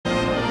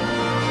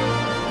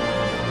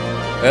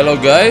Hello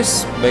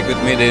guys, back with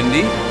me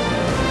Dendi.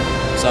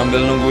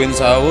 Sambil nungguin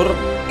sahur,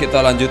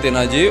 kita lanjutin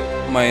aja yuk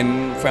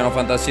main Final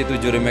Fantasy VII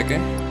Remake-nya.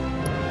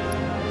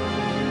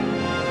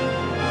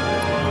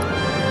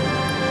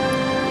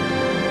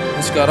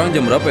 Ini sekarang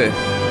jam berapa ya?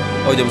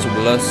 Oh, jam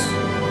 11.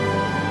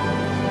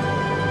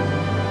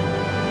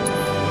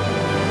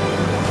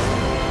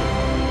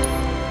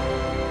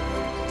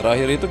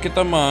 Terakhir itu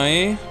kita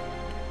main,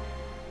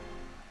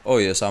 oh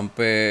ya,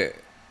 sampai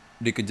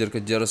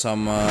dikejar-kejar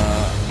sama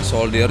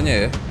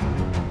soldiernya ya.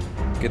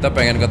 Kita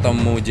pengen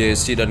ketemu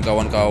Jesse dan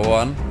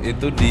kawan-kawan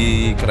itu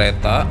di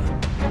kereta,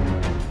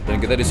 dan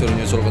kita disuruh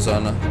nyusul ke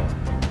sana.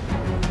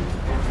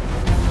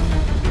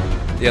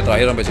 Ya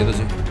terakhir sampai situ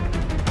sih.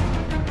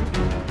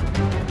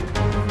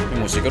 Ini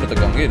musiknya udah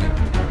tegang gini.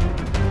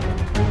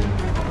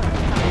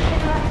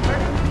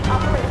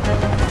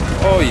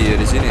 Oh iya,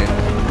 di sini ya.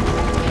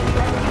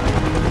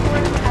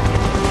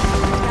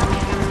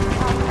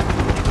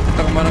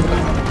 Kita kemana?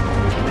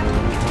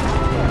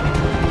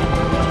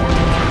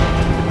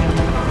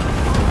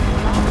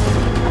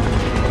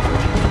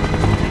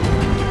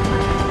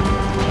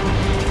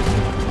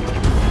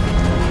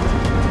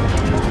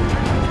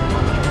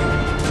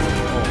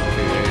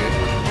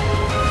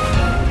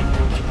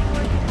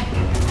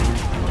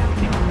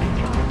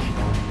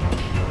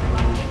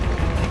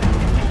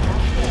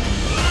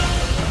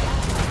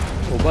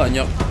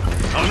 Banyak.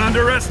 Don't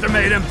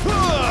underestimate him.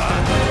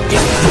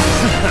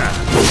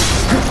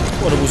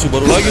 Oh, ada musuh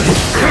baru lagi nih.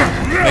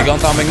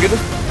 Megang tameng gitu.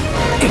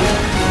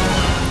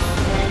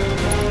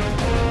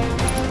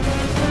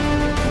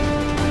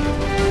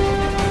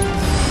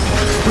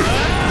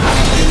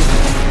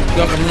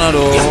 Gak kena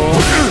dong.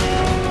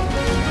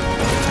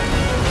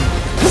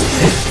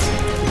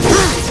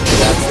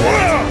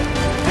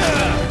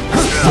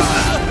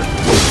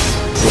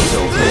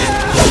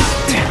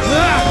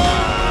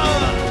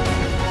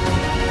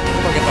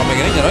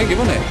 Ini nyerang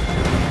gimana ya?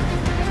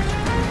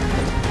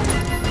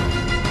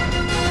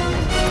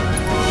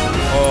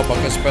 Oh,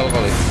 pakai spell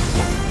kali.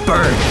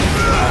 Burn.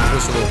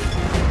 Terus lu.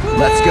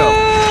 Let's go.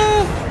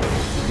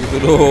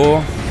 Gitu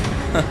dong.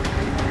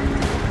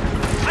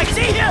 I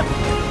see him.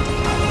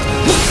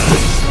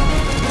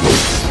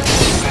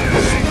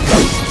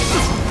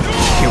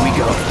 Here we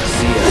go.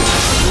 See ya.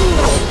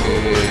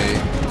 Oke.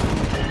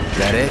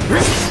 That it?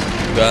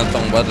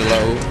 Ganteng banget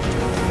lau.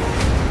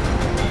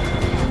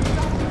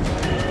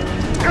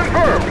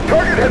 Confirmed.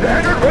 Target has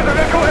entered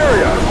residential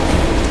area.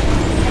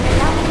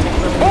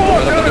 Hold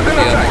on, citizen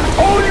attack.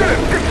 All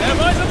units.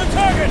 Have eyes on the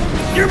target.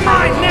 You're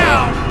mine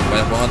now.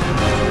 Banyak banget.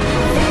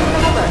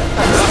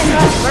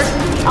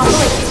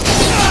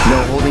 No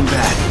holding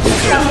back.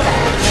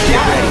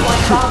 Get ready.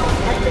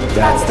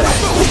 That's that.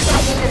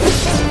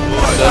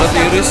 Darah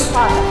tiris.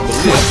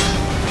 Bersih ya.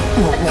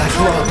 Won't last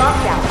long.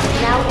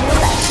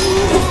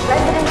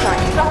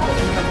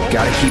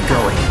 Gotta keep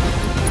going.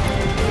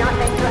 Not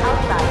venture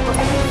outside for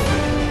any reason,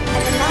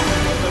 and the last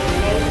will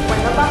be made when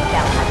the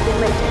lockdown has been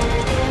lifted.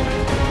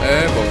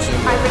 Boxes.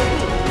 I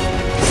repeat,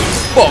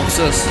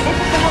 Boxes. this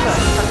is an alert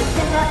from the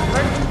Sinra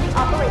Emergency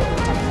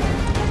Operations Center.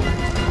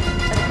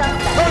 A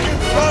suspect Target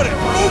spotted.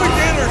 Moving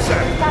to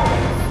intercept.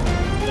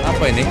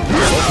 Apa ini?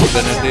 Oh,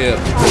 Benedir.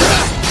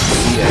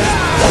 Iya.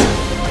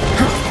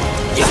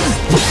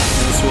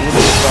 Musuh lu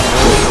di depan.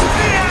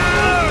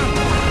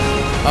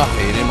 Ah,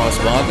 ini males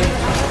banget nih.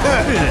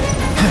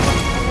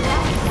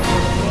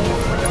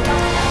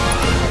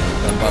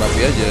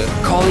 Parapi aja.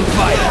 Calling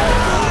fire.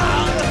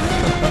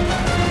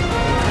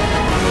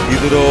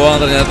 Gitu doang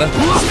ternyata.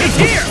 He's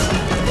here.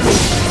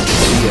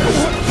 Iya.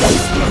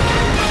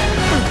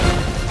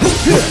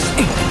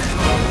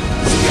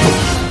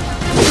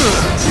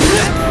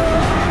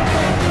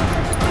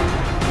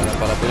 Ada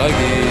parapi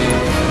lagi.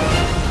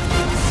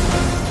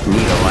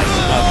 Need a light.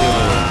 Mati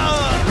lu.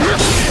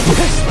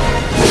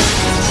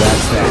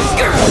 That's that.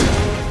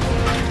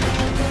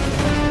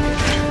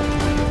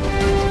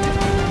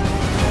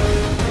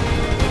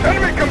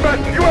 Enemy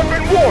combatants, you have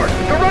been warned.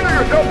 Surrender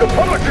yourself to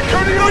public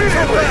security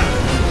immediately.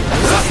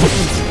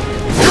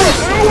 You have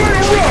nowhere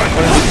to run.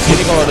 Di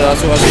sini kalau ada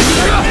asuh-asuh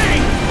gitu.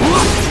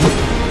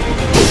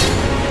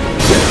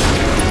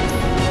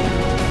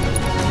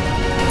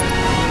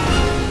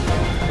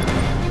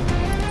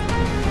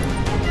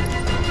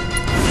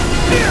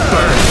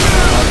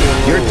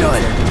 You're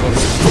done.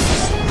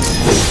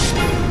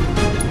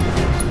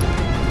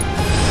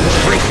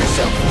 Break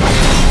yourself.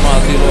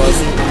 Mati lu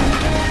asuh.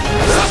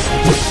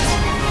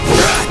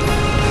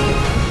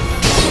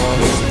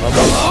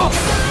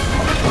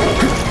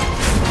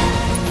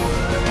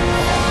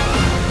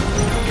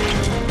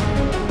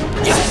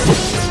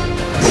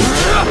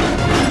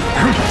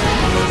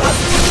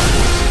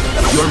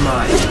 You're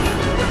mine.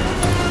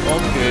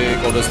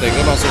 Oke, kalau udah stagger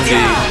langsung di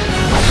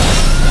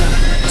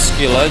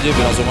skill aja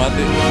biar langsung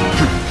mati.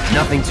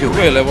 Nothing to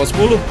Oke, it. level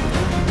 10.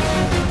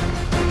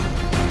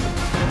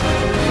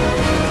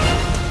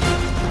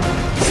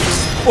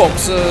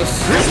 Boxes.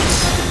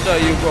 Udah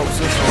you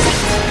boxes.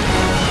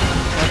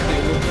 Mati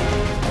lu.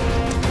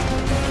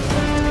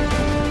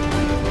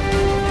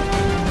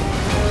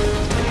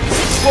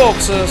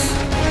 boxes.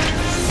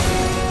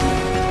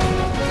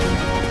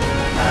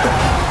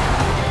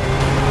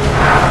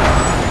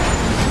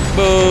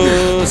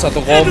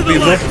 Satu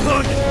kompi bro.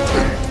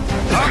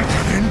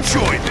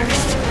 Enjoy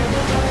this.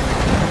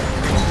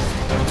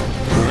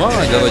 Bunga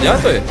nggak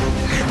jatuh-jatuh ya?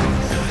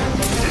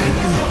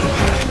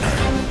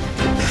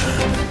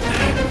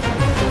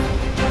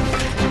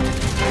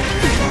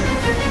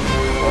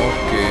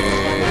 Oke,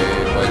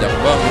 banyak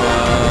banget.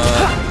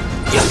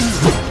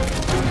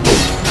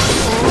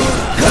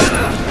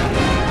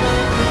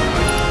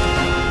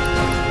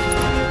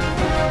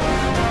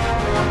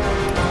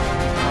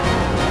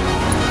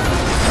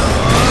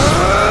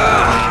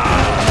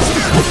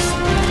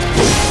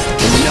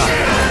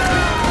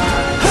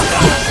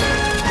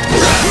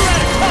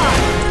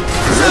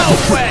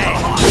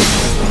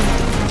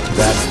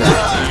 That's that.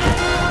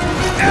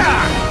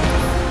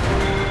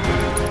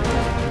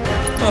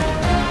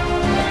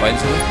 Ngapain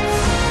sih lu?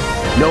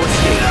 No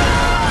escape.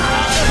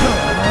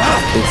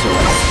 It's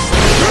alright.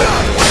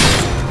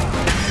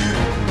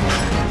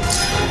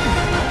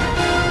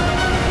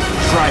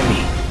 Try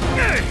me.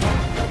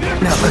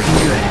 Not looking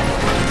good.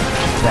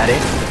 That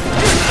it?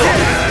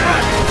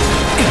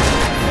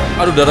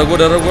 Aduh, darah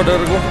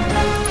gua.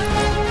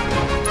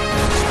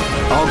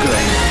 All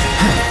good.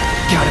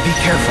 Gotta be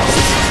careful.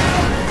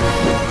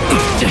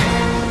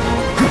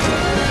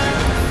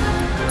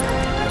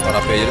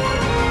 Apa aja deh.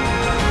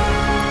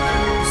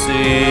 Si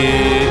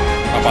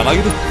apa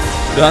lagi tuh?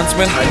 Dance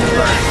man.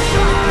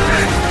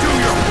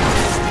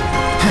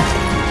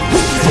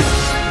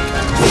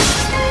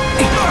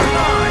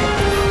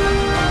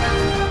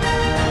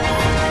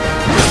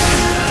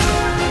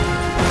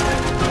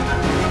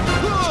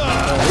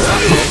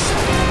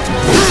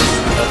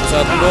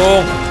 Satu-satu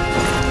dong.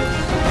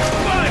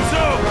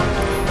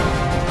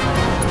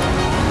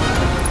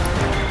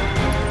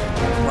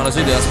 Mana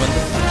sih dance man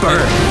tuh?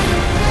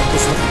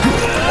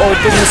 Oh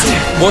itu musuh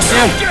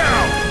bosnya. Lagi.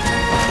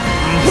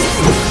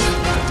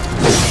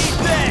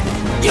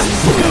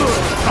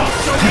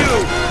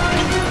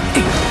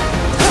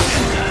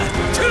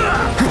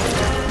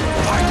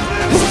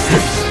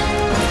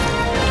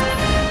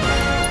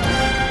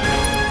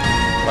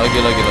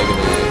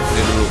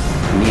 Ini dulu.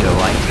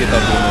 Kita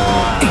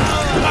bunuh.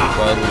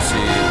 Baru si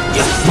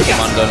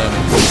komandan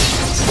ini.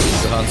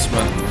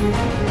 Huntsman.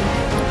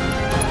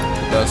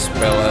 Kita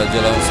spell aja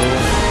langsung.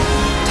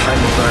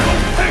 Time to burn.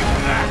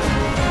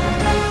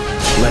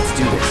 Let's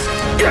do this.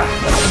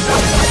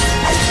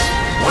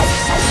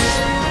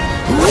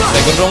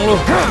 Tegur dong lu.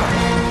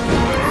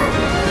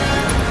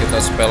 Kita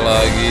spell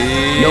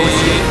lagi.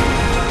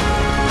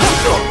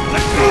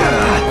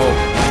 Oh.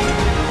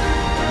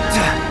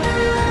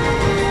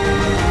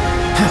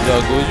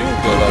 Jago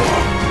juga lah.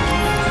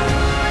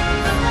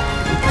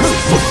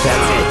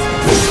 That's it.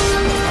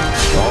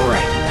 All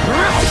right.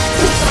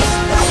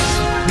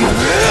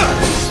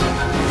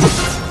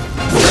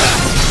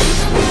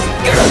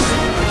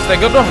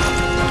 Stagger dong.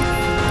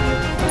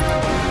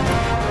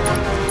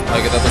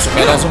 Ayo kita tusuk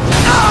aja langsung.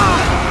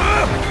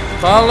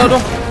 Kalah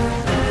dong.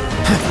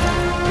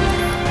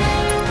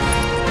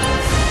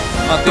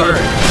 Mati.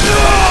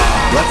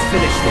 Let's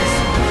finish this.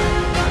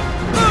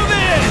 Move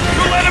in!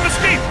 Don't let him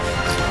escape!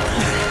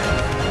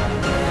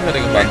 Ada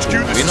yang bantu.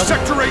 HQ, this is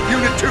Sector 8,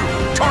 Unit 2.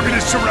 Target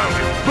is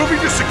surrounded. Moving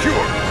to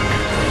secure.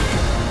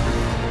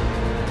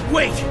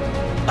 Wait!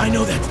 I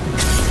know that.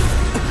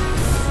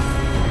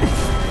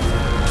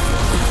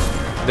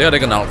 Dia ada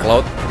kenal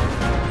Cloud.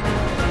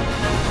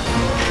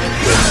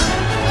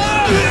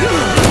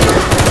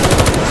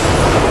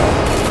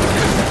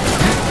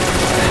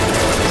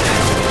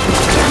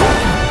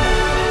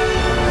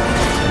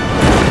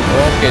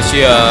 Oke,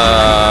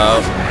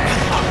 siap.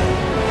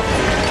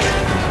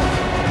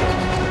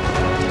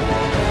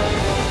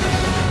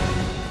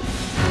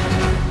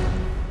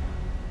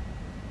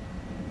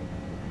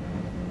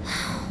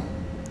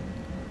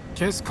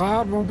 Guess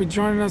Cloud won't be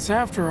joining us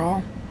after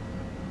all.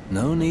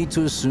 No need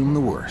to assume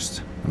the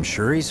worst. I'm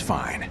sure he's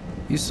fine.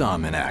 You saw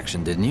him in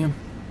action, didn't you?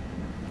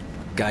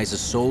 Guy's a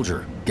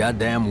soldier.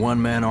 Goddamn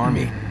one-man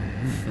army.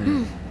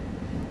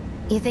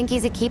 You think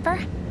he's a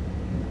keeper?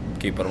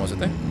 Keeper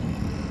maksudnya?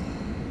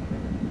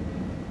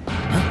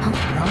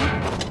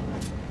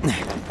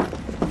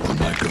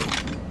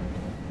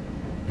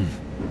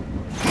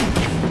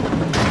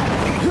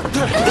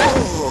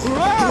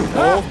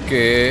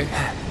 Oke.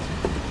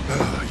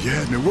 You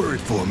had me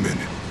worried for a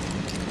minute.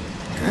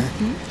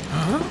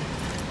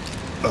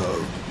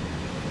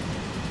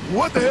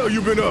 What the hell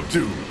you been up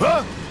to,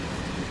 huh?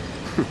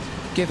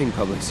 Giving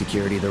public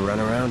security the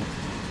runaround.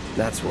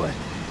 That's what.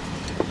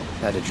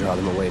 Had to draw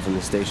them away from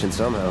the station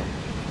somehow.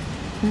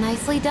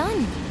 Nicely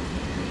done.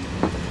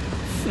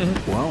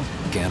 Well,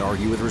 can't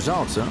argue with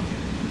results, huh?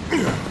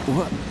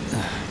 What?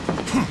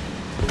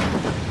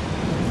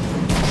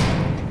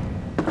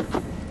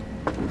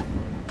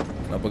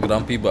 Kenapa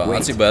grumpy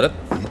banget sih Barret?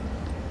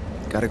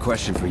 Got a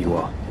question for you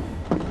all.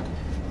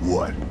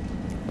 What?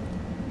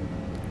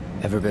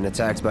 Ever been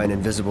attacked by an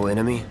invisible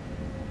enemy?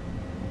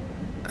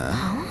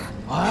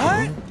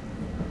 What?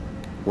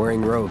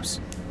 Wearing robes.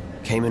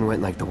 Came and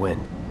went like the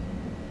wind.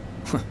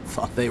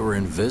 Thought they were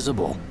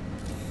invisible.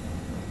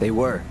 They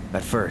were,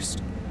 at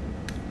first.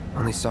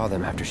 Only saw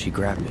them after she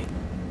grabbed me.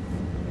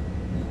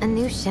 A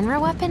new Shinra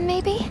weapon,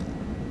 maybe?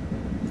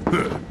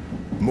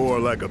 More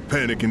like a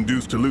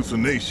panic-induced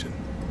hallucination.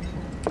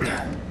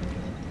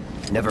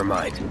 Never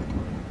mind.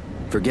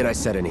 Forget I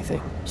said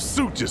anything.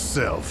 Suit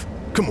yourself.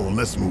 Come on,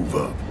 let's move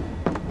up.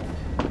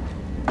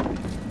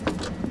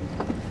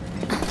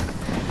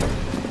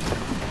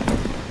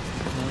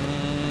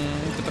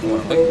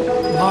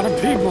 A lot of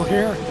people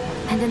here.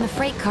 And in the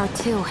freight car,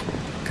 too.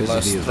 Because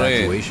of the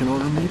evacuation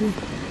order, maybe?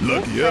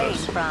 Lucky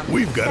us.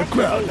 We've got a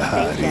crowd to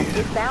hide in.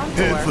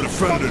 Head for the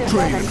front of the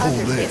train and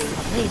hold there.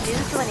 Due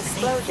to an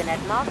explosion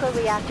at Mako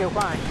Reactor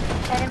 1,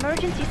 an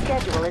emergency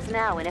schedule is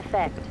now in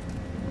effect.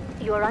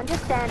 Your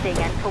understanding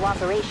and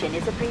cooperation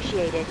is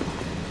appreciated.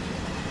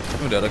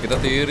 Darah kita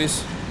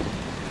tiris.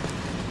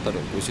 Taruh,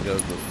 gue isi darah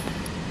dulu.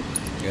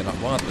 Gak enak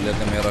banget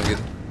liatnya merah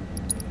gitu.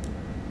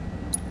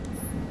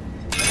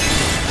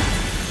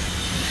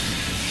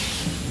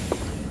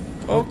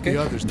 Okay.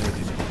 The others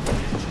needed.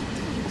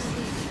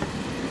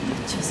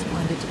 Just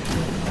wanted to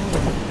be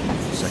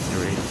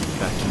Sector 8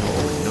 back to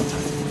normal in no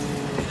time.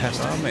 It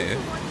has to be.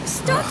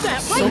 Stop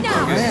that right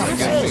now!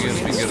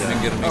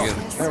 Minggir.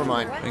 Never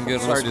mind.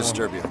 Sorry to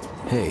disturb you.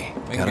 Hey,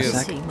 got a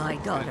sec? See, my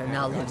daughter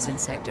now lives in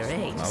Sector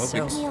 8,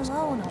 so... Leave me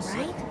alone,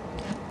 alright?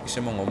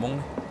 Bisa mau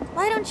ngomong nih.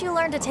 Why don't you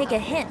learn to take a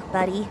hint,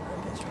 buddy?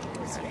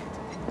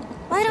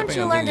 Why don't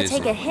you learn to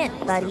take a hint,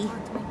 buddy?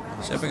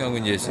 Siapa yang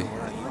gangguin Jesse?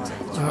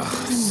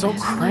 So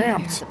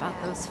cramped. About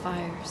those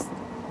fires.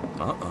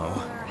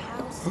 Uh-oh.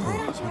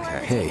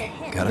 Okay. Hey,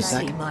 got a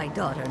sec? See, my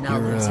daughter now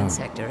You're lives in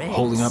Sector 8,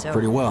 holding up so...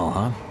 pretty well,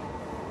 huh?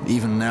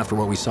 Even after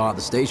what we saw at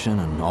the station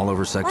and all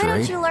over Sector 8? Why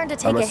don't you learn to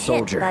take I'm a hint,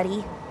 soldier.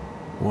 buddy?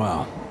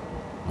 Wow.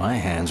 My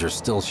hands are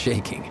still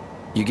shaking.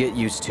 You get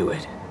used to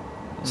it.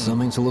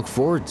 Something to look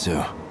forward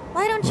to.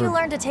 Why don't you Or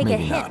learn to take a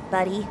maybe hint, not.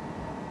 buddy?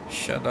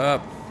 Shut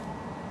up.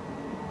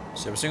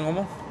 Siapa sih yang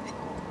ngomong?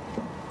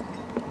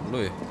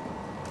 Lu ya?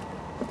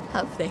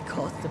 Have they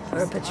caught the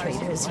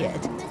perpetrators yet?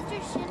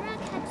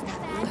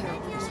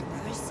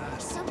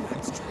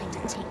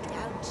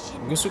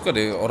 Gue suka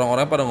deh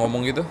orang-orangnya pada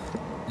ngomong gitu.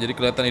 Jadi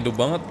kelihatan hidup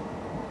banget.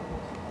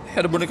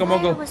 Ada boneka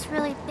mogul.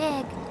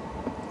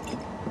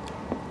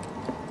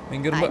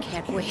 Minggir, I Mbak.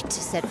 can't wait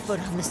to set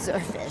foot on the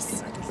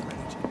surface.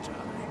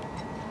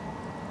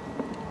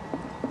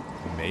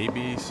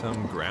 Maybe some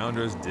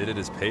grounders did it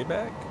as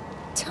payback?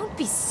 Don't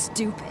be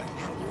stupid.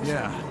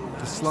 Yeah,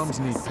 the slums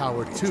need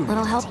power too.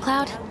 Little help,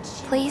 Cloud?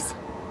 Please?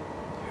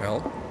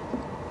 Help.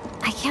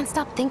 I can't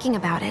stop thinking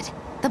about it.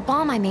 The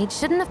bomb I made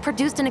shouldn't have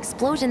produced an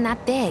explosion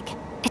that big.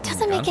 It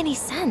doesn't make any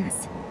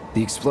sense.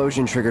 The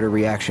explosion triggered a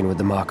reaction with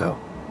the Mako.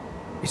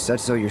 You said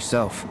so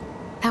yourself.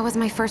 That was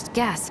my first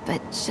guess, but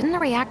shouldn't a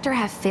reactor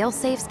have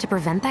fail-safes to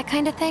prevent that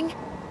kind of thing?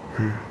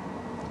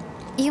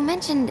 You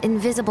mentioned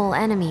invisible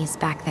enemies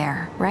back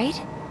there, right?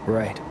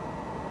 Right.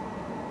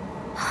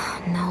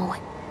 No.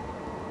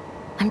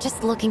 I'm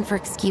just looking for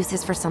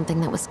excuses for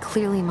something that was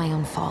clearly my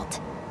own fault.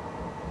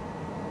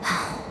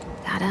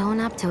 Gotta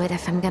own up to it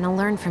if I'm gonna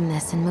learn from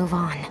this and move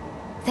on.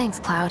 Thanks,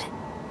 Cloud.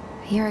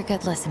 You're a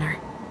good listener.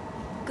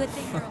 Good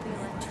thing there'll be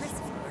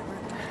electricity.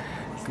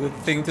 Good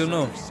thing to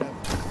know.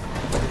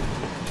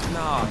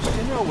 Nah,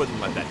 Shinra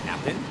wouldn't let that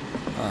happen.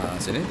 Ah,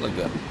 sini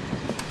lega.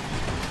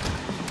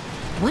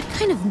 What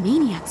kind of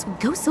maniacs would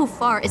go so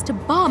far as to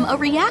bomb a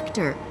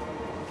reactor?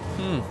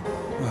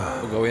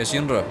 Pegawai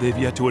Shinra. They've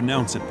yet to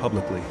announce it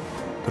publicly,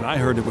 but I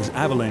heard it was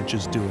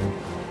Avalanche's doing.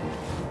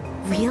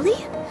 Really?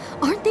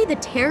 Aren't they the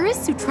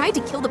terrorists who tried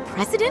to kill the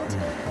president?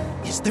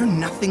 Is there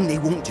nothing they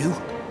won't do?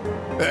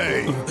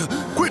 Hey,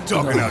 quit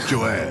talking out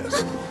your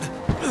ass.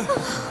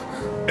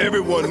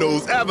 Everyone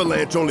knows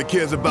Avalanche only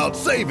cares about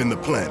saving the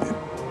planet.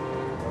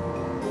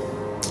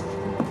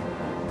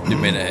 Di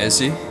mana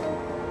sih?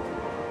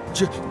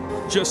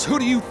 Just who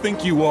do you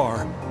think you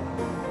are?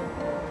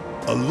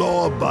 A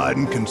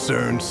law-abiding,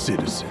 concerned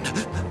citizen.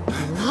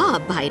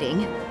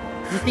 Law-abiding?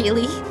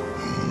 Really?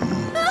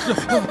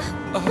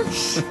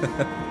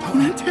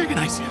 Don't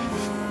antagonize him.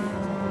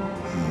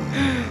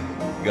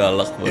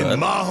 Galak In banget.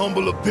 my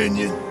humble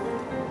opinion,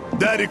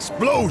 that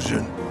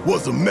explosion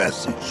was a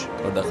message.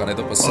 Ledakan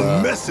itu A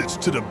pesan. message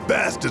to the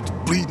bastards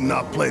bleeding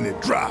our planet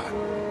dry.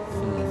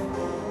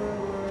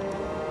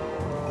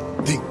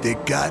 Think they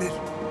got it?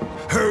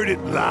 Heard it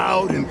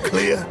loud and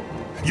clear?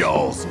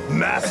 Y'all's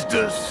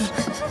masters?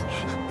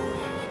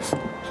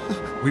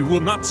 We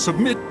will not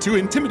submit to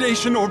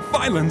intimidation or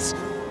violence,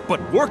 but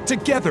work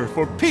together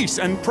for peace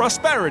and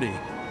prosperity.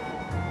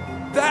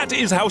 That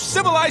is how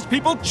civilized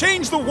people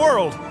change the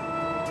world.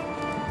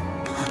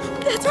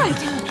 That's right.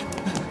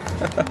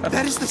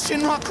 That is the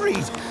Shinra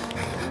Creed.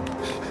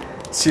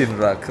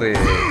 Shinra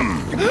Creed.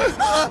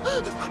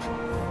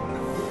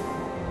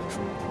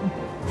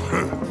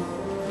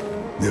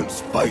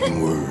 Them's fighting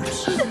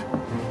words.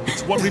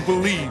 It's what we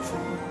believe.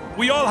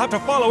 We all have to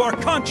follow our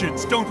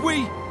conscience, don't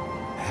we?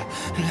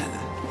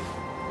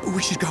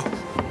 We should go.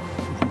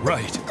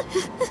 Right.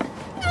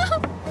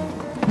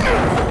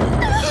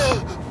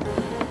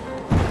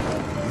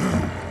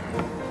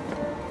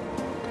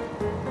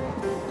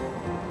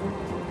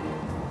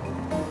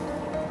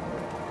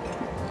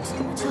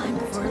 Time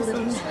for a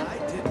little nap.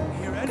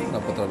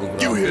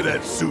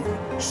 that suit,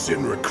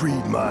 Shinra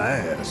Creed my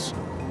ass.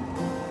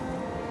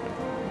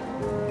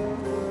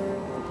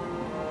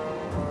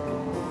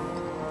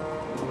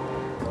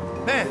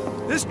 Man,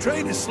 this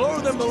train is slower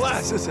than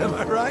molasses, am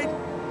I right?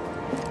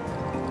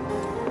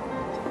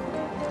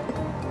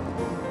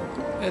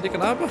 Jadi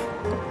kenapa?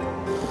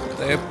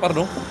 Tepar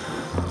dong.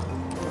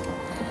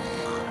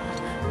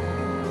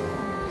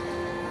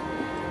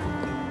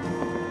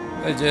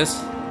 Hey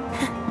Jess.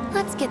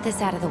 Let's get this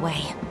out of the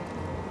way.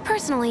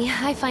 Personally,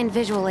 I find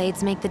visual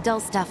aids make the dull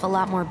stuff a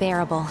lot more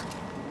bearable.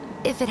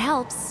 If it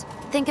helps,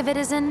 think of it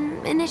as an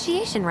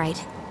initiation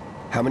rite.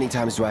 How many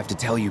times do I have to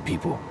tell you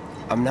people?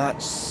 I'm not...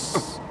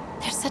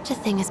 There's such a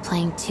thing as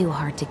playing too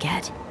hard to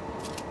get.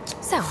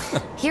 So,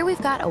 here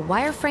we've got a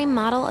wireframe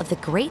model of the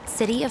great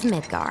city of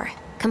Midgar,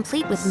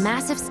 complete with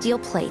massive steel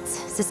plates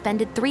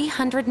suspended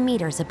 300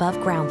 meters above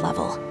ground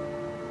level,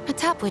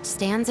 atop which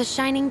stands a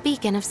shining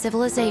beacon of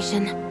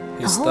civilization.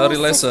 The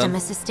whole system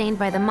is sustained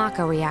by the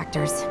Mako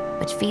reactors,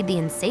 which feed the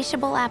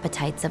insatiable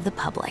appetites of the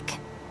public.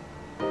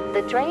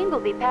 The train will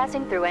be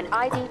passing through an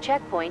ID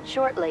checkpoint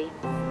shortly.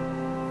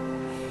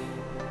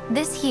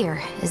 This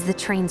here is the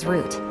train's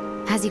route.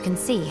 As you can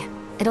see,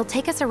 it'll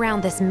take us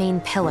around this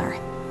main pillar.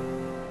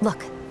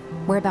 Look,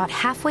 we're about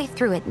halfway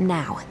through it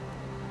now.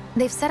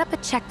 They've set up a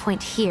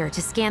checkpoint here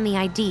to scan the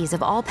IDs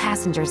of all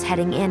passengers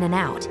heading in and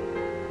out.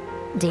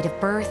 Date of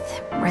birth,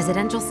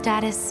 residential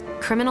status,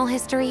 criminal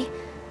history,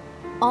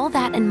 all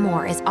that and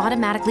more is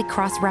automatically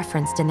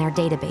cross-referenced in their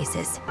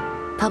databases.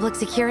 Public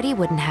security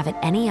wouldn't have it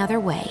any other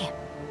way.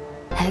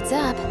 Heads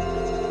up.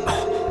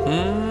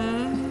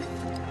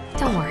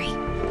 Don't worry,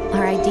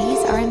 our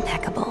IDs are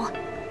impeccable.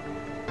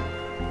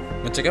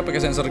 Ngeceknya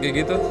pakai sensor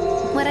kayak gitu.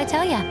 What'd I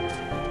tell ya?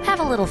 Have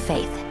a little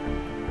faith.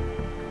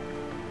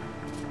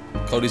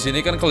 Kalau di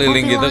sini kan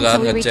keliling gitu kan,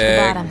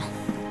 ngecek.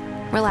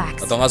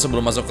 Relax. Atau nggak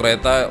sebelum masuk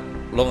kereta,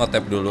 lo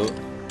nge-tap dulu.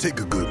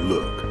 Take a good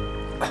look.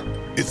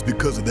 It's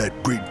because of that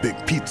great big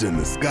pizza in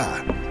the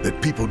sky that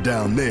people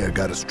down there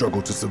gotta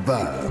struggle to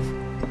survive.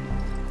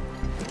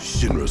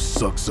 Shinra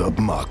sucks up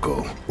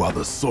Mako while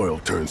the soil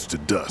turns to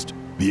dust,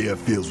 the air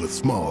fills with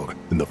smog,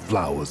 and the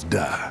flowers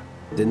die.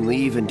 Then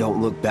leave and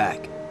don't look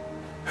back.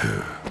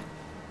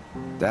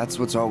 That's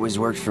what's always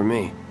worked for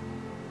me.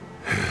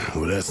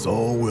 Well, that's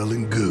all well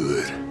and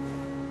good.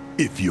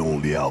 If you're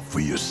only out for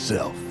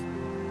yourself.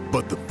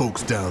 But the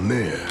folks down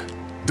there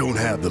don't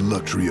have the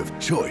luxury of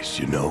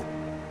choice, you know?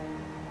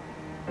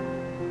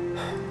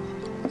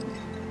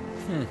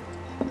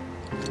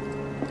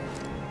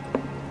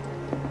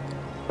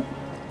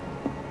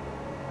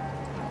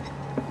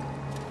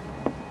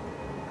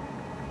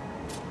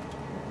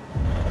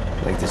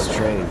 Like this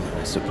train,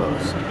 I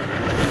suppose.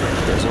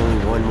 There's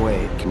only one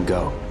way it can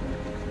go.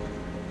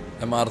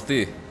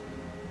 MRT.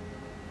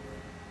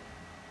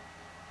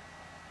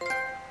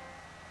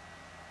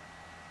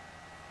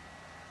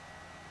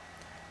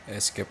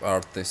 Escape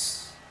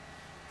Artist.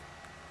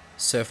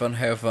 Seven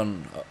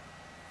Heaven,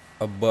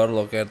 a bar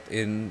located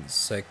in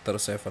Sector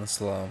 7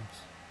 slums.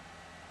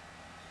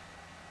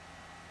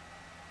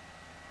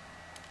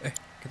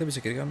 Kita bisa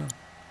kiri kanan.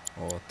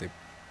 Oh, tip.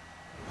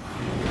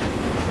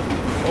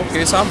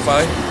 Oke,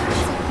 sampai.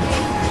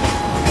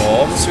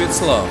 Home Sweet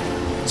Slum,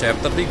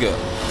 Chapter 3.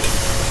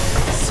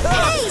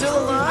 Hey!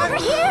 Over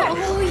here!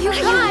 Oh, you're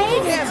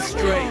alive! Damn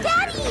straight!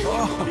 Daddy!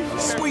 Oh,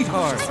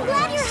 sweetheart! I'm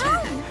glad you're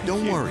home!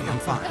 Don't worry, I'm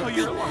fine. Thank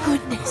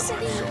goodness.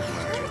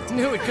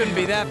 Knew it couldn't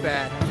be that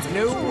bad.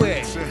 No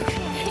way.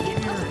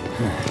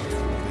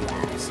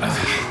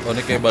 Oh,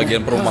 ini kayak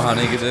bagian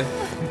perumahannya gitu ya.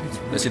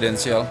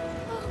 Residensial.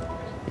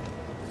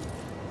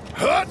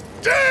 Hot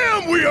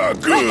damn, we are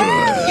good!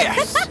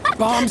 Yes!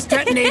 Bombs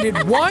detonated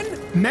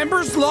 1,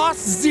 members lost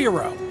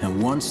 0.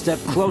 And one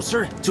step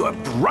closer to a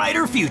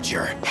brighter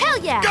future. Hell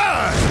yeah!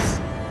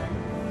 Guys!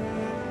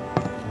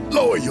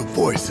 Lower your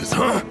voices,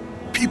 huh?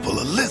 People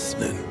are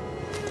listening.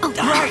 Oh,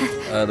 right.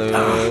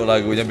 Aduh,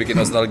 lagunya bikin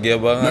nostalgia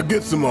banget. Now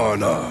get some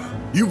R&R.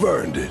 You've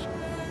earned it.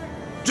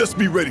 Just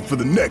be ready for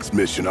the next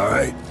mission, all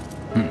right?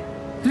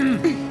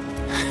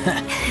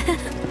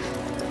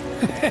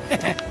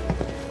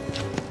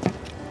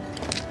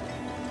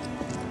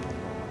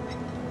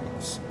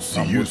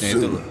 See you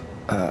soon.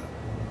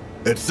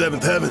 At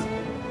 7th Heaven.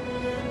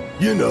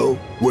 You know,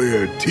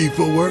 where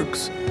Tifa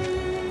works.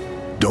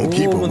 Don't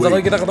keep her bentar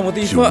lagi kita ketemu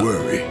waiting. Tifa. She'll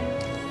worry.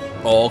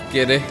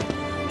 Oke deh.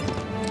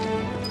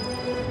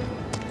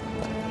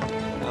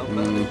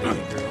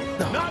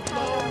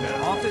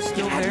 Office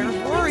still there?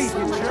 Worry.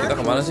 Kita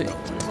kemana sih?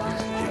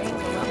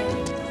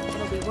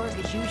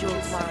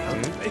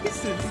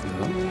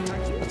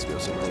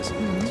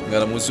 Gak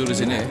ada musuh di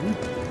sini ya?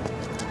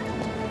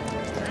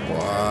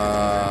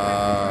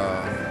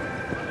 Wah.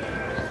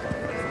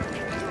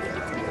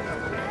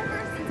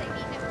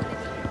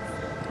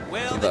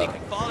 Bentar.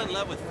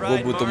 Gue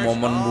butuh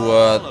momen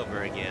buat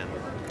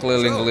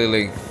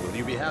keliling-keliling.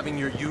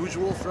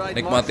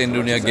 Nikmatin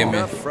dunia game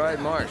ya.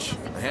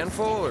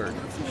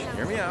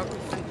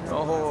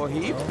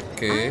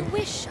 Oke.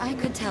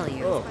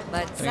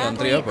 Ini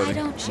ngantri apa nih?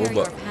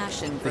 Boba.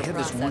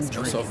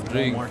 Soft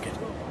drink.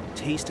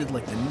 tasted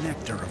like the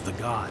nectar of the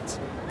gods.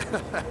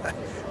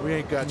 We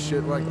ain't got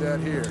shit like that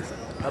here.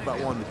 How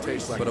about one that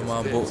tastes like Pada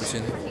mabuk di this?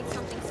 sini.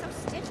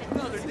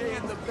 Another day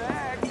in the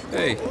bag.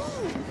 Hey,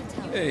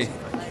 hey,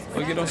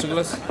 bagi dong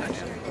segelas.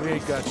 We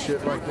ain't got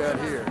shit like that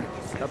here.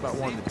 How about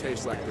one that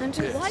tastes like the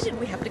Hunter, pits? why did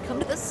we have to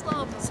come to the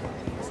slums?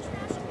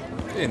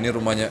 Ini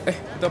rumahnya.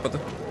 Itu apa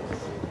tuh?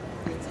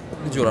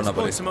 Ini jualan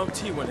apa nih? Some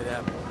OT when it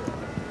happened.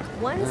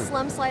 One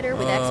slum slider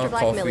with extra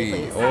black millie,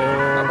 Coffee. please. Oh,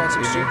 How about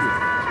some ini. soup?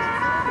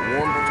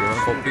 Warm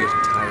Jualan kopi.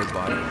 tired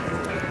body.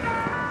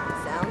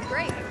 Sounds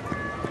great.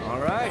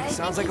 All right,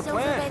 sounds like a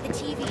plan. The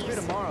TVs.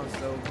 Tomorrow,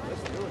 so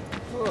let's do it.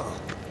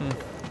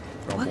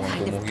 What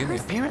kind of gini.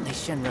 Apparently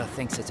Shinra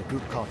thinks it's a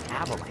group called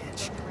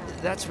Avalanche.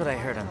 That's what I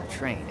heard on the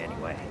train,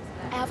 anyway.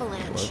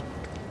 Avalanche.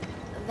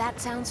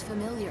 That sounds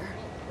familiar.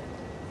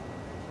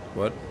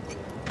 What?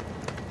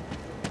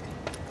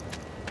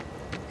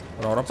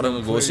 Orang-orang pada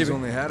ngegosip.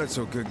 Only had it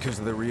so good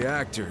because of the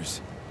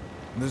reactors.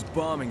 And those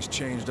bombings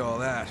changed all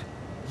that.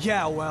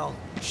 Yeah, well,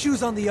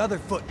 shoes on the other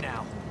foot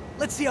now.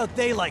 Let's see how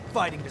they like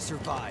fighting to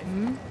survive.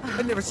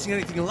 I've never seen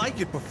anything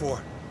like it before.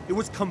 It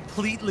was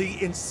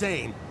completely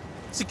insane.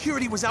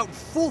 Security was out in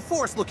full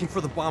force looking for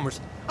the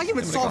bombers. I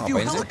even saw a few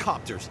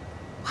helicopters.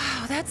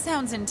 Wow, that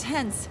sounds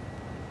intense.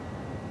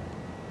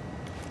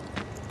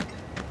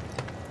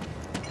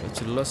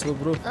 Jelas lo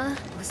bro.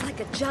 It was like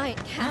a giant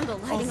candle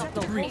lighting up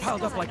the Debris whole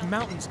piled up like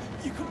mountains.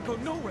 You couldn't go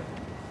nowhere.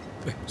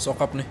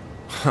 Sokap nih.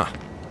 Huh.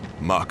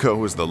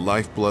 Mako is the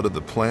lifeblood of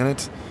the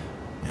planet?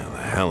 Yeah,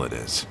 the hell it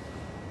is.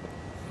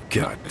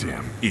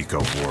 Goddamn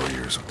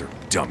eco-warriors with their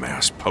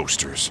dumbass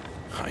posters.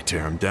 I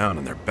tear them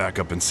down and they're back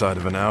up inside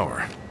of an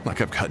hour.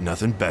 Like I've got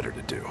nothing better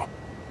to do.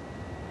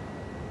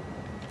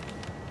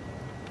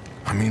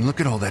 I mean, look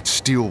at all that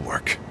steel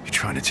work. You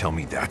trying to tell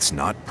me that's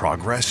not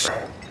progress?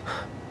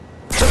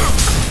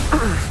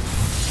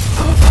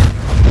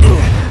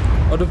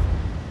 Aduh.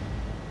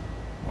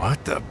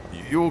 What the?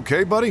 You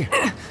okay, buddy?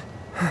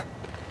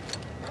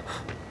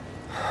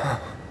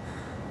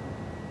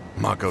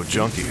 Mako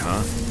junkie,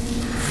 huh?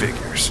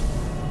 Figures.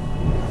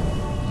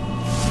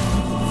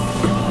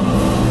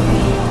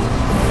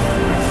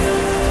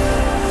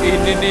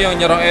 Ini nih yang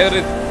nyerang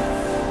Aerith.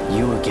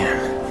 You again.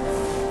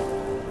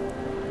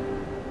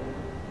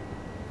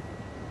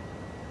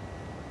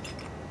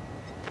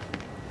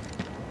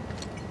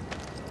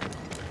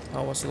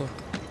 Awas lo.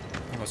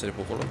 Nggak usah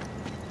dipukul lo.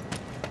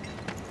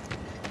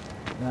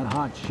 That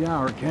hot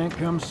shower can't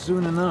come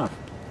soon enough.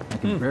 I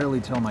can barely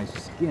tell my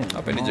skin.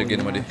 Apa ini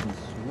jagain sama dia?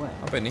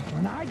 Apa ini?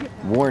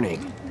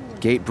 Warning.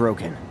 Gate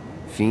broken.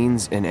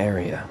 Fiends in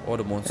area. Oh,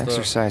 the monster.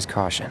 Exercise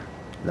caution.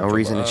 No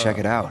reason to check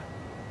it out.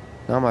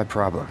 Not my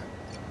problem.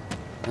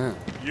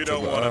 You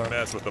don't want to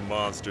mess with the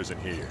monsters in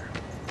here.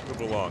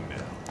 Move along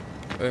now.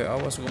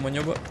 Awas, gua mau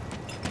nyoba.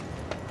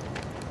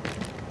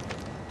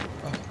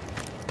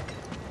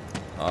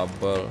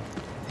 Abel.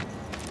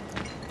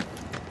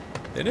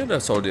 Ini ada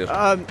soldier.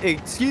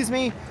 Excuse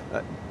me?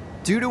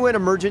 Due to an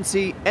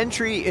emergency,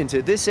 entry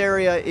into this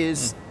area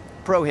is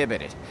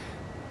prohibited.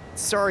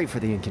 Sorry for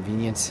the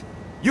inconvenience.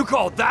 You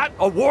called that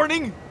a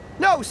warning?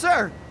 No,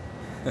 sir!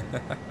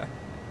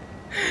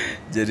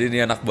 Jadi ini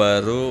anak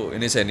baru,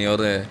 ini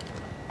seniornya.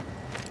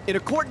 In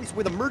accordance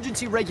with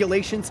emergency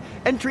regulations,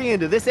 entry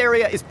into this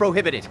area is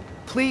prohibited.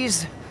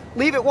 Please,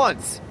 leave at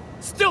once.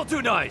 Still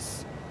too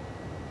nice!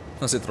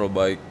 Masih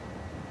terbaik.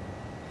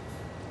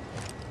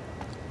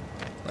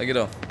 Lagi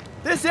dong.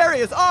 This area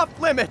is off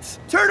limits.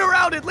 Turn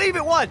around and leave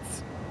at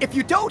once. If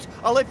you don't,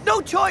 I'll have no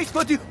choice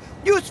but to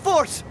use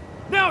force.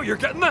 Now you're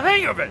getting the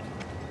hang of it.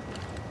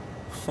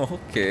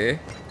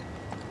 Oke.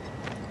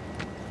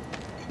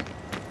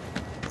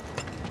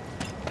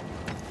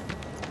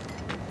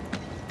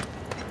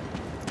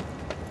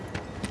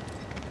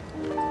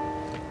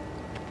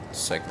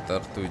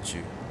 Sektor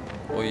 7.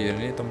 Oh iya,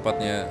 ini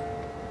tempatnya.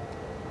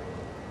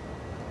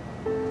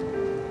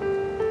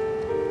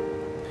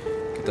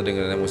 Kita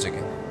dengerin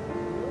musiknya.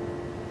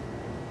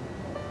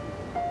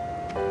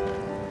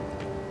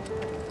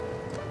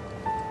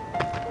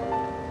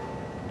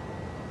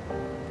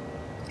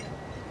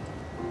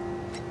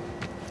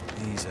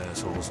 These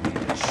assholes need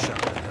to shut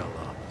the hell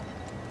up.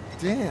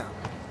 Damn,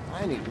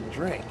 I need a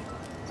drink.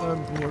 I'm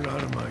bored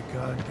out of my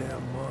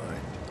goddamn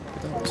mind.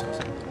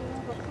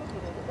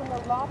 In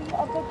the lobby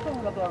of the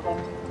Shinra building.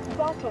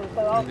 Doctors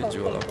are also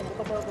stationed at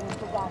the building's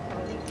disaster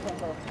relief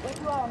center. If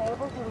you are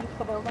unable to reach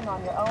the building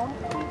on your own,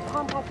 please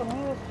contact the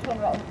nearest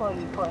Shinra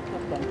employee for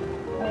assistance.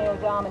 Mayor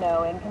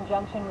Domino, in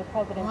conjunction with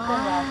President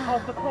Shinra,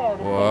 has declared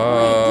a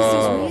Wait, this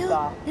is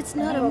real? It's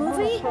not a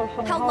movie?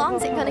 How long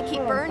is it gonna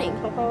keep burning?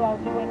 that they are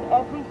doing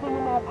everything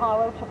in their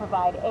power to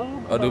provide aid.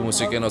 Aduh,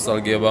 musiknya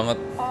nostalgia banget.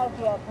 As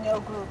yet, no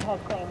group has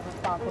claimed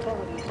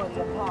responsibility for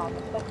the attack.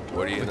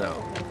 What do you know?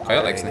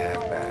 Kayak Lex nih.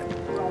 Half bad.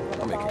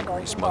 I'll make a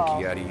grease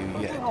monkey out of you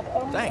yet.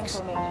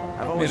 Thanks.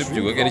 I've always Mirip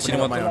juga kayak di sini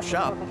opened up my mah. own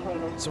shop,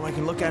 so I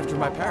can look after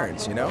my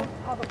parents, you know?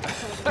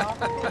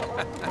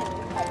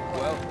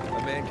 Well,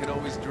 a man can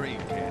always dream,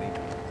 can't he?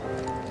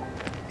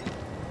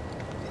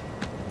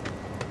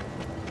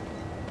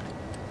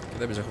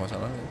 Kita bisa ke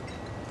sana.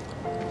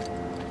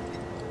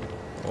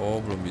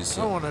 Oh, belum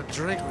bisa. I want to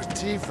drink with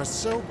Tifa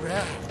so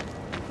bad.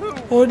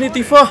 Oh, ini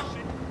Tifa.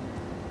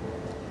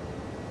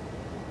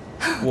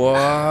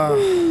 Wah.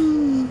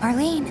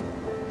 Marlene.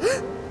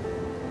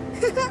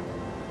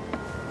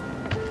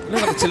 Ini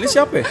anak kecilnya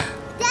siapa ya?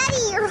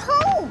 Daddy, you're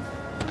home.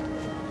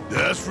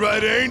 That's right,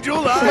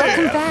 Angel.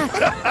 Welcome back.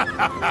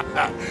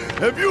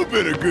 Have you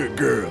been a good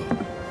girl?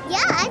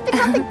 Yeah, I've been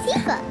helping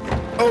Tifa.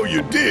 Oh,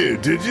 you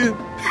did you?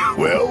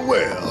 Well,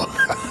 well.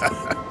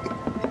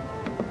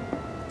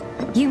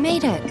 You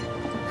made it.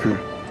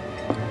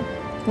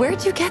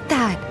 Where'd you get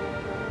that?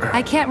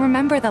 I can't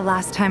remember the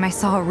last time I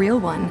saw a real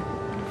one.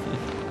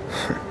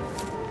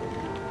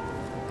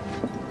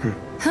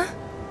 Huh?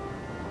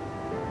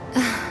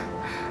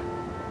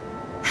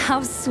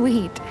 How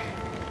sweet.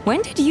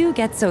 When did you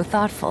get so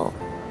thoughtful?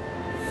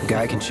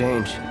 Guy can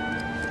change.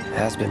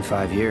 Has been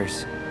 5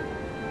 years.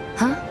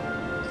 Huh?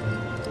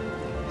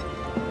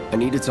 I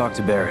need to talk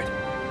to Barret.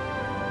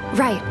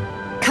 Right.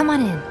 Come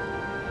on in.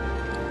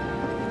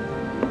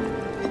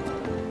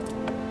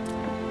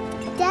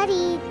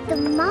 Daddy, the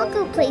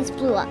Mako place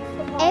blew up.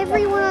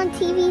 Everyone on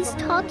TV's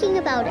talking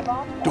about it.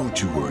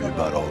 Don't you worry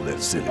about all that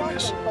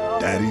silliness.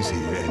 Daddy's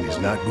here and he's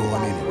not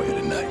going anywhere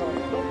tonight.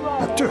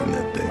 Now turn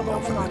that thing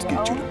off and let's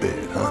get you to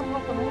bed, huh?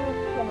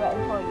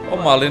 Oh,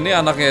 Mal ini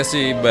anaknya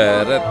si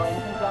Barret.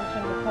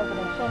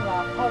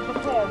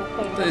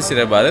 Itu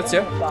istrinya Barret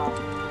ya?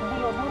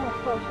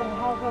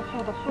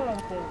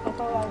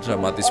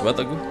 Dramatis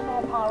banget aku.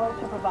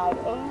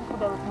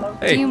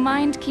 Do you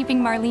mind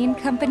keeping Marlene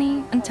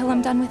company until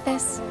I'm done with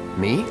this?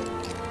 Me?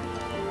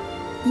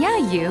 Yeah,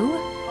 you.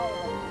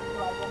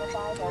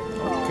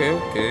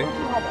 Okay.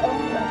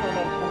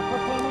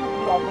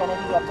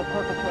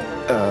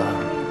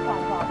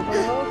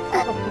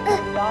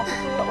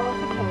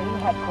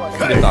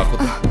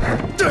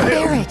 The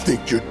hell you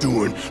think you're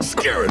doing,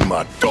 scaring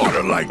my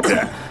daughter like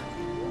that?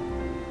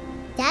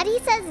 Daddy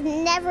says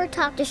never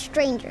talk to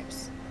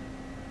strangers.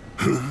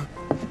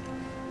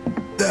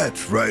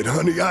 That's right,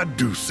 honey, I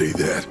do say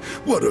that.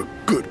 What a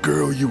good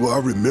girl you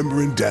are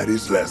remembering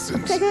Daddy's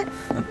lessons.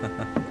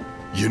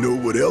 You know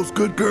what else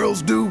good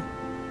girls do?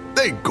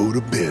 They go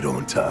to bed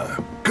on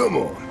time. Come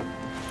on.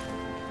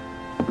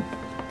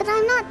 But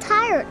I'm not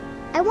tired.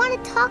 I want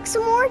to talk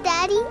some more,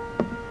 Daddy.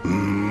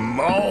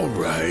 All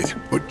right,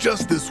 but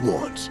just this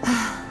once.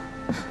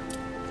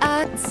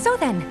 So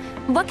then,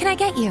 what can I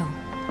get you?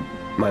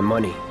 My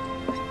money.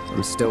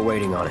 I'm still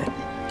waiting on it.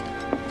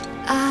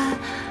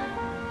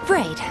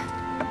 Right.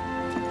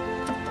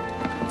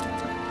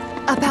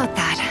 About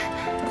that.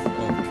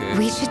 Okay.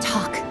 We should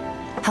talk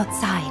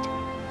outside.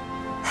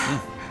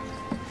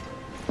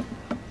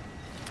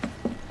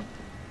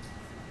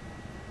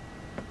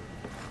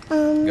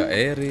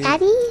 Aerith.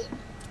 Daddy?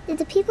 Did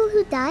the people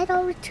who died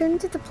all return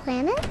to the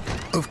planet?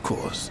 Of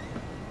course.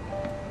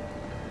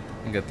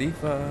 Enggak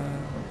Tifa.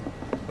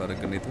 Bareng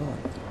itu.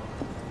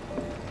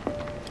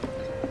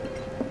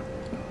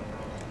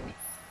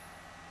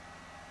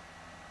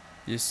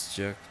 Yes,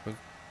 Jack.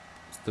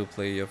 To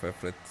play your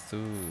favorite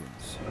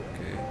tunes.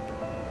 Okay.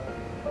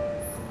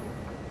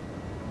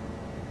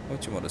 Oh,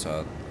 cuma ada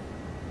saat.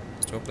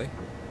 Coba play.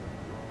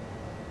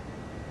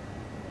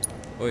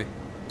 Oi,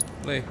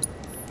 play.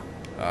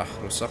 Ah,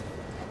 rusak.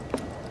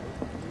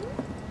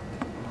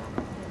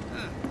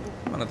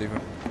 Mana Tifa?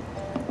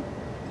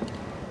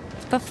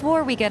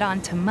 Before we get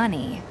on to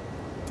money,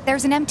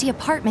 there's an empty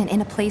apartment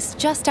in a place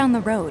just down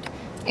the road.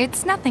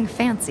 It's nothing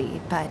fancy,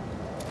 but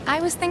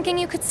I was thinking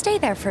you could stay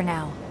there for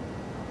now.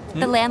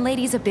 The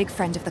landlady's a big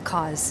friend of the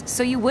cause, so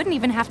you wouldn't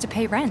even have to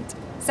pay rent.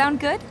 Sound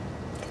good?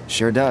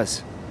 Sure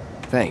does.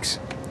 Thanks.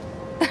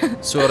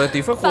 Suara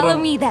Tifa Follow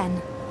me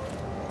then.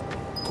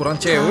 Kurang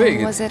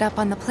cewek gitu. Was it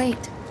up on the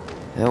plate?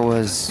 It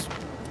was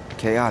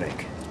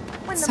chaotic.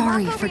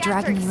 Sorry for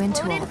dragging you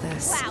into all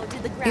this.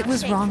 It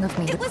was wrong of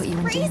me to put you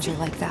in danger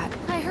like that.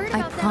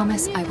 I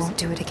promise I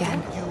won't do it again.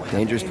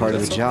 Dangerous part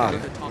of the job.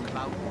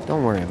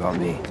 Don't worry about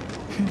me.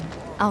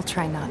 I'll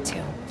try not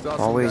to.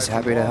 Always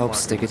happy to help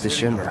stick it to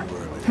Shinra.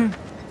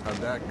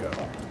 How'd that go?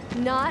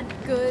 Not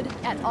good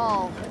at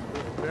all.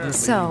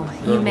 So,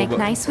 you make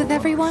nice with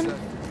everyone?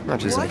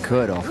 Much as I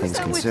could, all things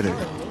considered.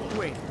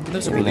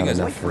 Maybe not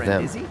enough for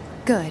them.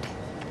 Good.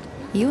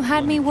 You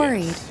had me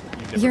worried.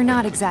 You're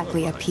not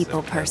exactly a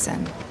people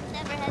person.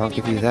 I'll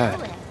give you that.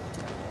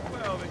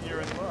 Well, then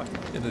you're in luck.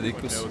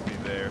 Everyone knows me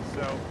there,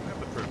 so I'm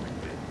the perfect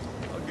fit.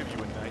 I'll give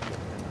you a night.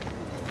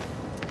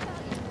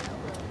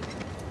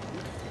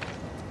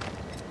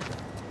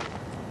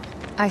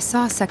 I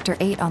saw Sector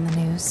 8 on the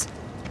news.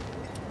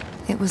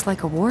 It was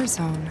like a war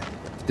zone.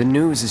 The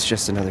news is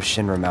just another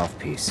Shinra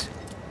mouthpiece.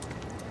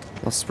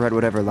 They'll spread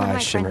whatever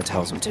lies Shinra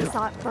tells them to.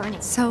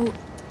 So,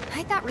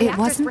 it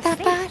wasn't that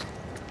bad?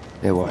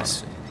 It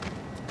was.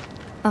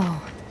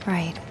 Oh,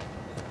 right.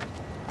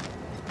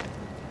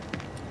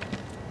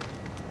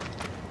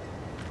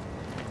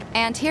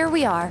 And here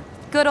we are.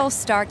 Good old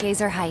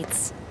Stargazer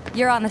Heights.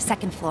 You're on the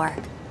second floor.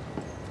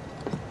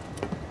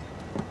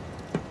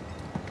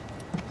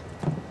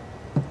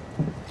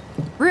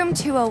 Room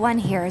 201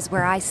 here is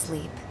where I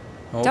sleep.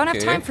 Don't have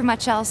time for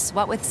much else,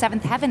 what with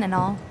Seventh Heaven and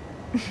all.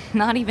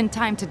 Not even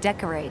time to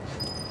decorate.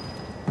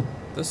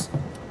 Terus?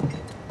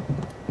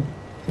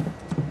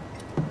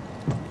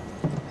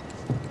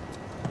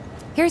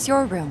 Here's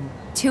your room,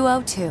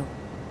 202.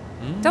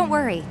 Don't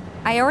worry,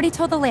 I already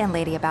told the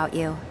landlady about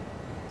you.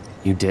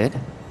 You did?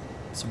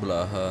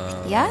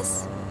 Sebelahan.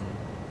 Yes?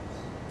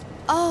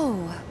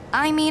 Oh,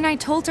 I mean, I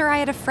told her I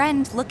had a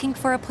friend looking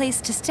for a place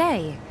to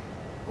stay.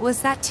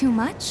 Was that too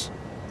much?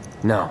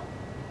 No.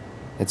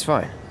 It's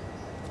fine.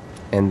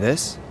 And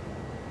this?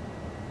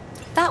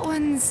 That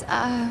one's,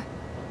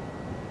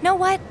 know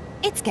what?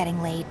 It's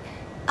getting late.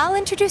 I'll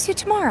introduce you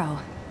tomorrow.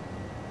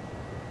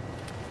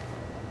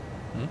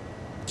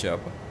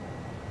 Siapa?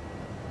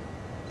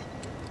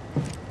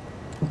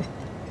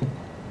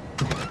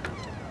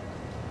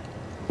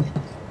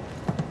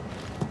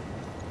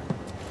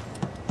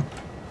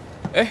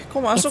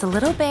 Kok masuk? It's a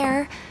little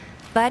bare,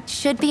 but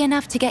should be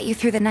enough to get you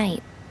through the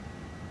night.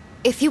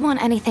 If you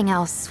want anything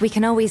else, we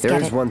can always get it.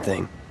 There's one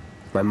thing.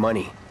 My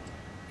money.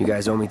 You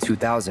guys owe me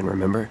 2,000,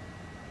 remember?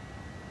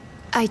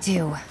 I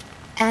do.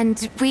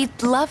 And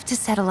we'd love to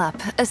settle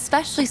up,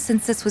 especially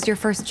since this was your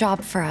first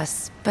job for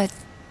us, but...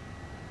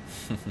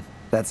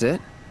 That's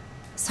it?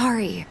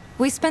 Sorry.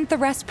 We spent the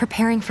rest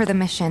preparing for the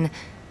mission.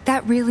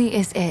 That really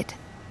is it.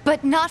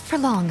 But not for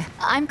long.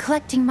 I'm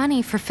collecting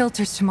money for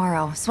filters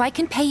tomorrow, so I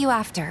can pay you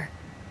after.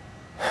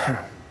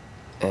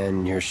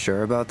 And you're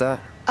sure about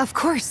that? Of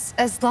course,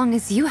 as long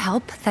as you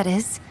help, that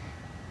is.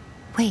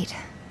 Wait,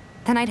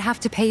 then I'd have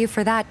to pay you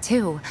for that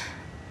too.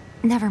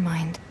 Never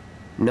mind.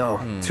 No,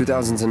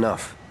 2,000's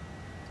enough.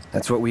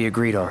 That's what we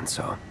agreed on,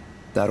 so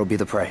that'll be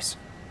the price.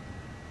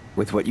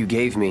 With what you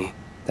gave me,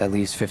 that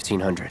leaves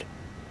 1,500.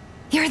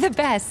 You're the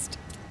best.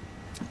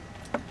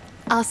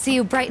 I'll see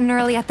you bright and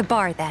early at the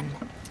bar then.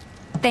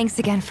 Thanks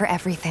again for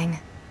everything.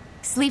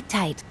 Sleep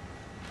tight.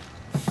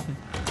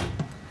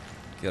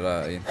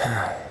 Kirain.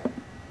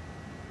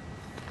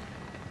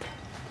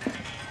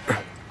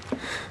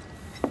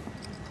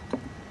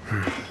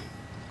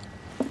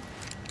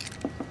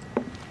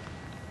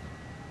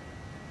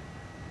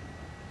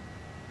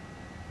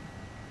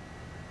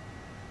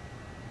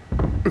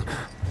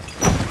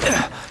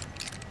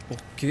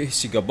 Oke,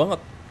 sigap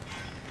banget.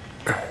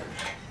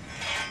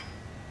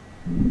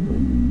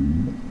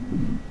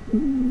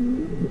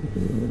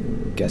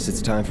 Guess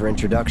it's time for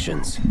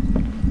introductions.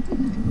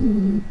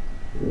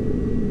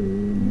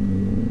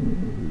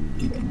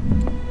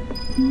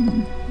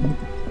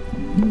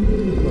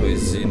 Oh,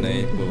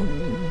 sini ibu.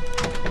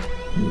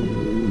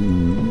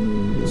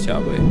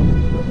 Siapa ya?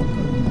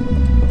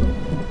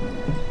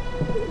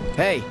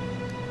 Hey,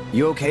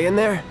 you okay in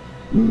there?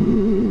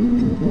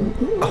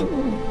 Oh.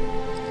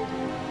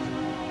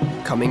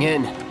 Coming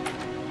in.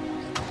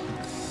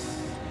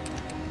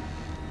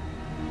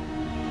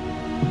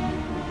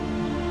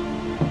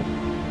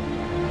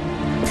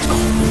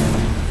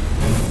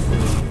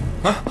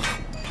 Hah?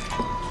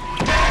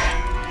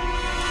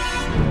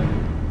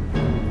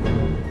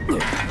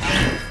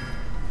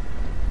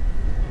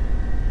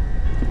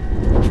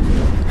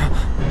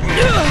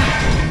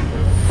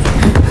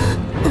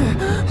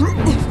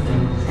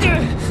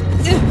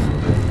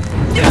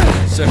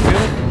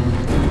 Sephiroth?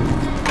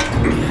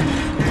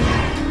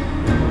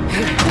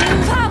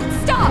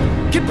 Stop!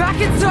 Get back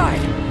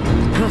inside!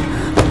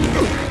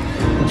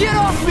 Get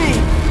off me!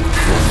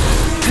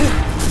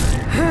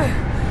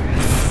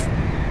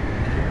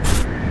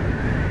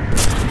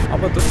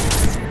 Apa tuh?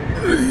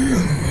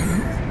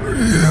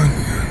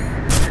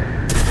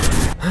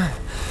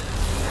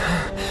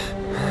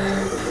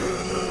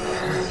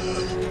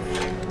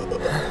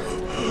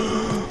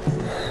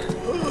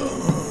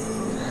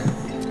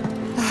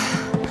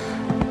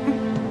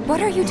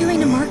 What are you doing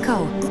to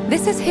Marco?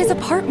 This is his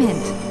apartment.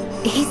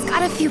 He's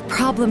got a few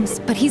problems,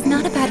 but he's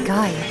not a bad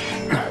guy.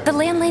 The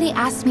landlady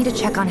asked me to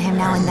check on him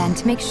now and then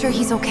to make sure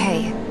he's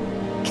okay.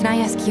 Can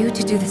I ask you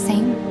to do the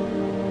same?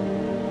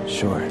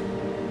 Sure.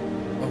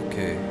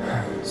 Okay.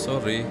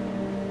 Sorry.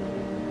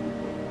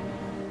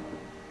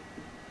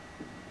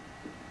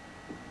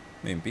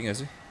 Mimpi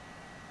gak sih?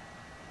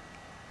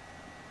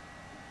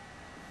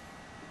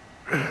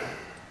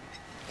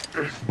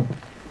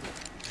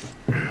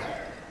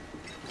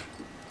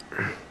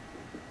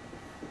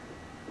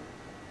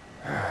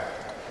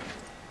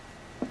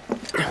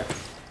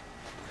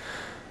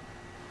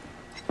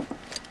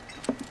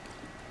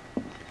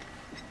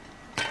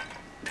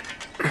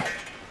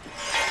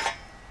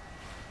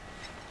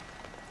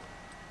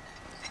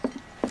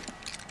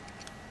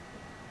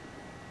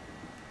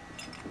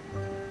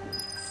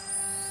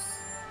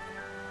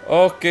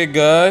 Oke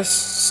guys,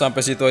 sampai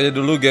situ aja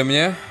dulu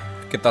gamenya.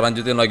 Kita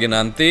lanjutin lagi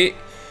nanti.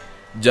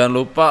 Jangan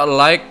lupa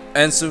like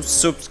and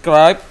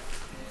subscribe.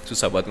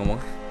 Susah banget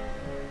ngomong.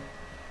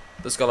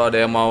 Terus kalau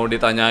ada yang mau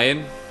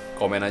ditanyain,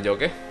 komen aja,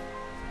 oke?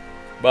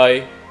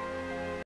 Bye.